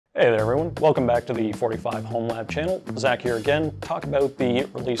Hey there everyone, welcome back to the 45 Home Lab channel. Zach here again, talk about the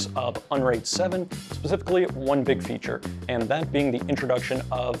release of Unraid 7, specifically one big feature, and that being the introduction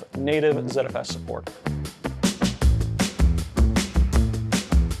of native ZFS support.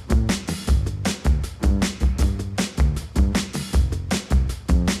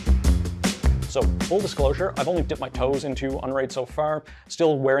 So full disclosure, I've only dipped my toes into Unraid so far,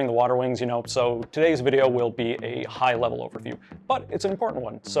 still wearing the water wings, so today's video will be a high-level overview, but it's an important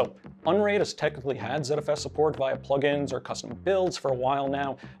one. So Unraid has technically had ZFS support via plugins or custom builds for a while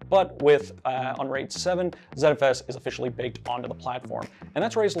now, but with Unraid 7, ZFS is officially baked onto the platform. And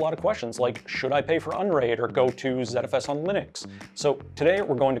that's raised a lot of questions like, should I pay for Unraid or go to ZFS on Linux? So today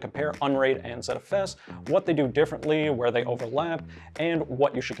we're going to compare Unraid and ZFS, what they do differently, where they overlap, and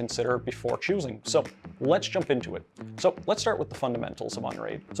what you should consider before choosing. So let's jump into it. So let's start with the fundamentals of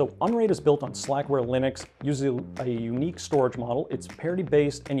Unraid. So Unraid is built on Slackware Linux, uses a unique storage model. It's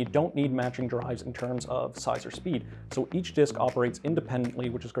parity-based, and you don't need matching drives in terms of size or speed. So each disk operates independently,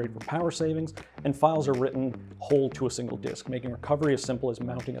 which is great for power savings, and files are written whole to a single disk, making recovery as simple as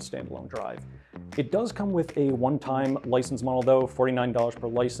mounting a standalone drive. It does come with a one-time license model though, $49 per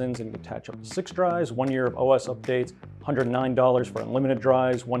license, and you can attach up to 6 drives, 1 year of OS updates, $109 for unlimited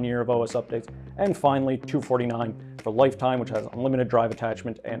drives, 1 year of OS updates, and finally $249 for lifetime, which has unlimited drive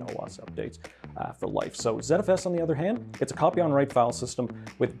attachment and OS updates for life. So ZFS, on the other hand, it's a copy-on-write file system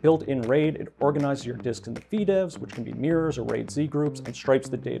with built-in RAID. It organizes your disks into VDEVs, which can be mirrors or RAID Z groups, and stripes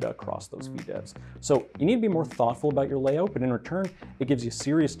the data across those VDEVs. So you need to be more thoughtful about your layout, but in return, it gives you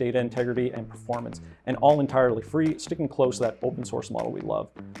serious data integrity and performance, and all entirely free, sticking close to that open source model we love.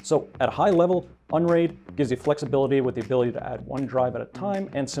 So at a high level, Unraid gives you flexibility with the ability to add 1 drive at a time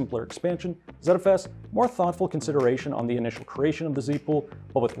and simpler expansion. ZFS, more thoughtful consideration on the initial creation of the Z pool,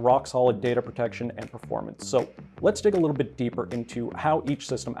 but with rock-solid data protection and performance. So let's dig a little bit deeper into how each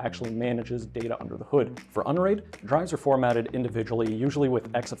system actually manages data under the hood. For Unraid, drives are formatted individually, usually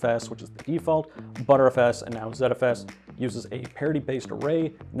with XFS, which is the default, Btrfs, and now ZFS uses a parity-based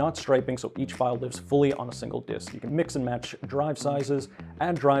array, not striping, so each file lives fully on a single disk. You can mix and match drive sizes,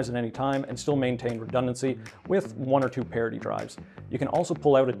 add drives at any time, and still maintain redundancy with 1 or 2 parity drives. You can also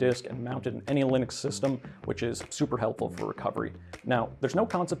pull out a disk and mount it in any Linux system, which is super helpful for recovery. Now, there's no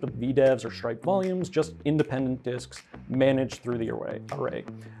concept of VDEVs or striped volumes, just independent disks managed through the array.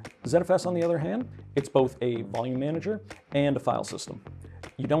 ZFS, on the other hand, it's both a volume manager and a file system.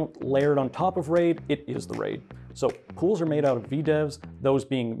 You don't layer it on top of RAID, it is the RAID. So pools are made out of VDEVs, those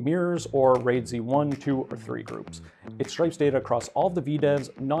being mirrors or RAID Z1, 2, or 3 groups. It stripes data across all of the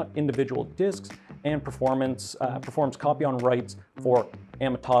VDEVs, not individual disks, and performs copy on writes for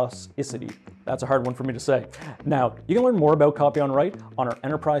amatossicity. That's a hard one for me to say. Now, you can learn more about copy on write on our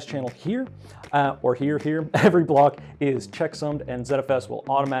enterprise channel here, or here. Every block is checksummed, and ZFS will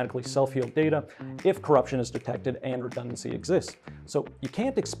automatically self-heal data if corruption is detected and redundancy exists. So you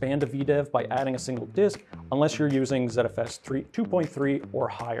can't expand a VDEV by adding a single disk unless you're using ZFS 2.3 or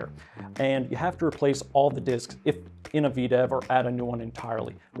higher. And you have to replace all the disks if in a VDEV or add a new one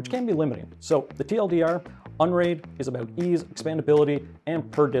entirely, which can be limiting. So the TLDR, Unraid is about ease, expandability,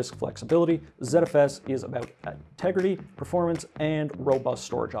 and per-disk flexibility. ZFS is about integrity, performance, and robust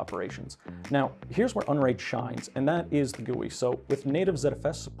storage operations. Now, here's where Unraid shines, and that is the GUI. So with native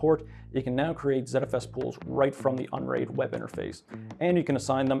ZFS support, you can now create ZFS pools right from the Unraid web interface. And you can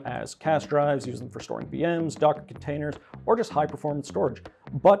assign them as cache drives, use them for storing VMs, Docker containers, or just high-performance storage.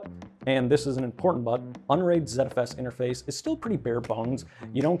 But, and this is an important but, Unraid's ZFS interface is still pretty bare bones.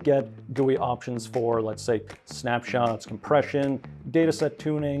 You don't get GUI options for, let's say, snapshots, compression, dataset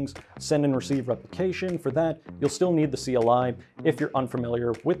tunings, send and receive replication. For that, you'll still need the CLI. If you're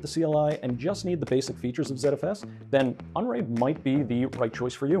unfamiliar with the CLI and just need the basic features of ZFS, then Unraid might be the right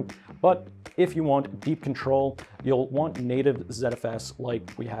choice for you. But if you want deep control, you'll want native ZFS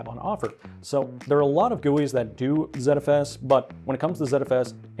like we have on offer. So there are a lot of GUIs that do ZFS, but when it comes to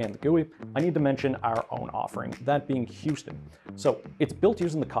ZFS and the GUI, I need to mention our own offering, that being Houston. So it's built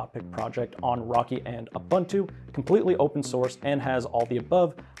using the Cockpit project on Rocky and Ubuntu, completely open source, and has all the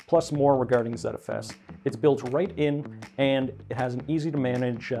above, plus more regarding ZFS. It's built right in, and it has an easy to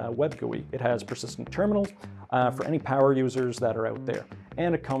manage web GUI. It has persistent terminals for any power users that are out there.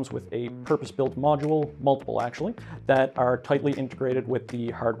 And it comes with a purpose-built module, multiple actually, that are tightly integrated with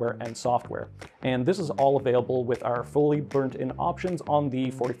the hardware and software. And this is all available with our fully burnt-in options on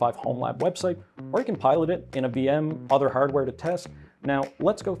the 45 Home Lab website, or you can pilot it in a VM, other hardware to test. Now,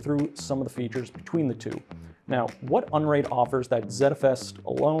 let's go through some of the features between the two. Now, what Unraid offers that ZFS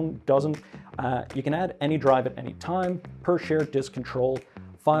alone doesn't, you can add any drive at any time, per shared disk control,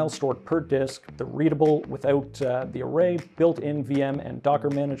 files stored per disk, they're readable without the array, built-in VM and Docker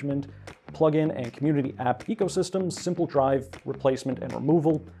management, plugin and community app ecosystems, simple drive replacement and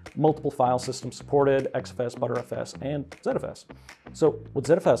removal, multiple file systems supported, XFS, ButterFS, and ZFS. So what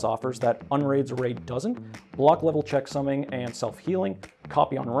ZFS offers that Unraid's array doesn't: block level checksumming and self-healing,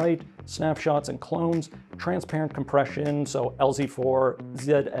 copy on write, snapshots and clones, transparent compression, so LZ4,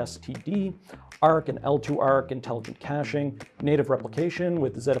 ZSTD, ARC and L2 ARC intelligent caching, native replication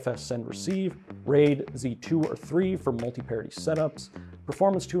with ZFS send receive, RAID Z2 or 3 for multi-parity setups,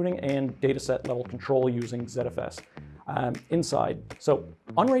 performance tuning, and dataset level control using ZFS. Inside. So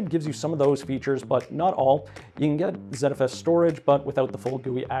Unraid gives you some of those features, but not all. You can get ZFS storage, but without the full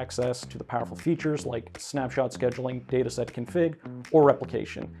GUI access to the powerful features like snapshot scheduling, dataset config, or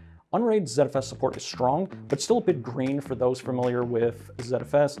replication. Unraid's ZFS support is strong, but still a bit green for those familiar with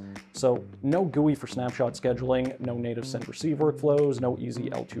ZFS. So no GUI for snapshot scheduling, no native send receive workflows, no easy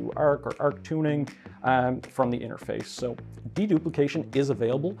L2 ARC or ARC tuning from the interface. So deduplication is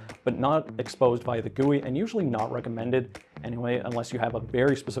available, but not exposed via the GUI, and usually not recommended anyway, unless you have a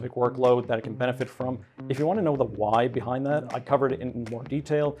very specific workload that it can benefit from. If you want to know the why behind that, I covered it in more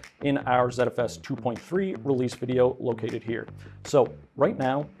detail in our ZFS 2.3 release video located here. So right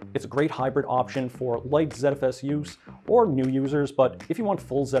now, it's a great hybrid option for light ZFS use or new users, but if you want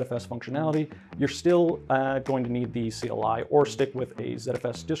full ZFS functionality, you're still going to need the CLI or stick with a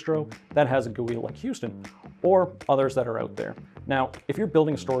ZFS distro that has a GUI like Houston or others that are out there. Now, if you're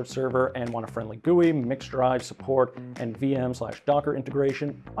building a storage server and want a friendly GUI, mixed drive support, and VM/Docker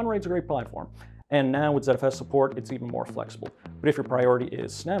integration, Unraid's a great platform. And now with ZFS support, it's even more flexible. But if your priority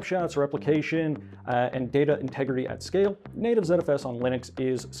is snapshots, replication, and data integrity at scale, native ZFS on Linux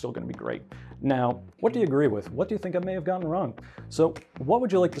is still going to be great. Now, what do you agree with? What do you think I may have gotten wrong? So what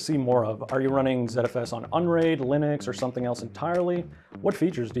would you like to see more of? Are you running ZFS on Unraid, Linux, or something else entirely? What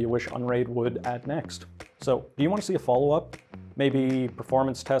features do you wish Unraid would add next? So do you want to see a follow-up? Maybe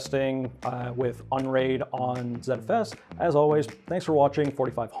performance testing with Unraid on ZFS. As always, thanks for watching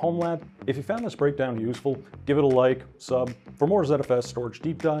 45 Home Lab. If you found this breakdown useful, give it a like, sub. For more ZFS storage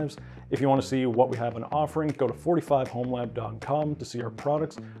deep dives, if you want to see what we have on offering, go to 45homelab.com to see our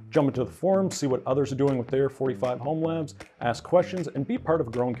products, jump into the forums, see what others are doing with their 45 Home Labs, ask questions, and be part of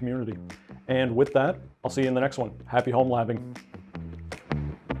a growing community. And with that, I'll see you in the next one. Happy home labbing.